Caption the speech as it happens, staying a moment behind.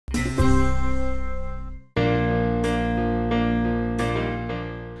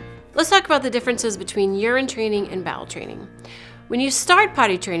Let's talk about the differences between urine training and bowel training. When you start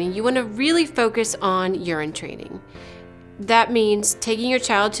potty training, you want to really focus on urine training. That means taking your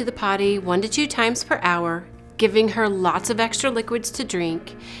child to the potty 1 to 2 times per hour, giving her lots of extra liquids to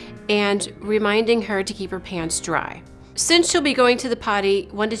drink, and reminding her to keep her pants dry. Since she'll be going to the potty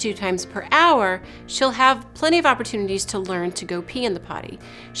 1 to 2 times per hour, she'll have plenty of opportunities to learn to go pee in the potty.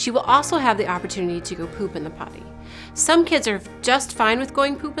 She will also have the opportunity to go poop in the potty. Some kids are just fine with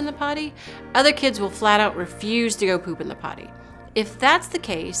going poop in the potty. Other kids will flat out refuse to go poop in the potty. If that's the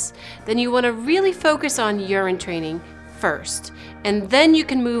case, then you want to really focus on urine training first, and then you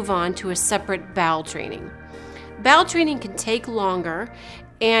can move on to a separate bowel training. Bowel training can take longer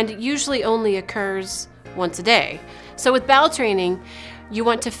and usually only occurs once a day. So with bowel training, you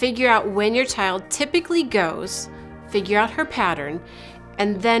want to figure out when your child typically goes, figure out her pattern,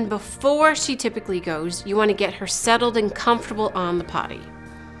 and then before she typically goes, you want to get her settled and comfortable on the potty.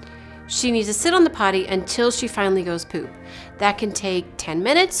 She needs to sit on the potty until she finally goes poop. That can take 10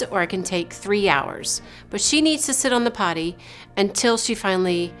 minutes or it can take 3 hours, but she needs to sit on the potty until she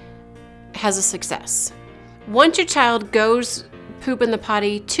finally has a success. Once your child goes poop in the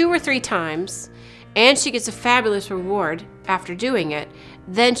potty 2 or 3 times, and she gets a fabulous reward after doing it,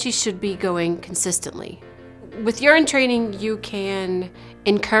 then she should be going consistently. With urine training, you can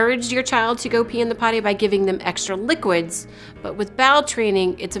encourage your child to go pee in the potty by giving them extra liquids, but with bowel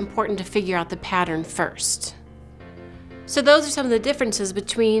training, it's important to figure out the pattern first. So those are some of the differences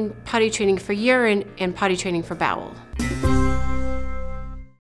between potty training for urine and potty training for bowel.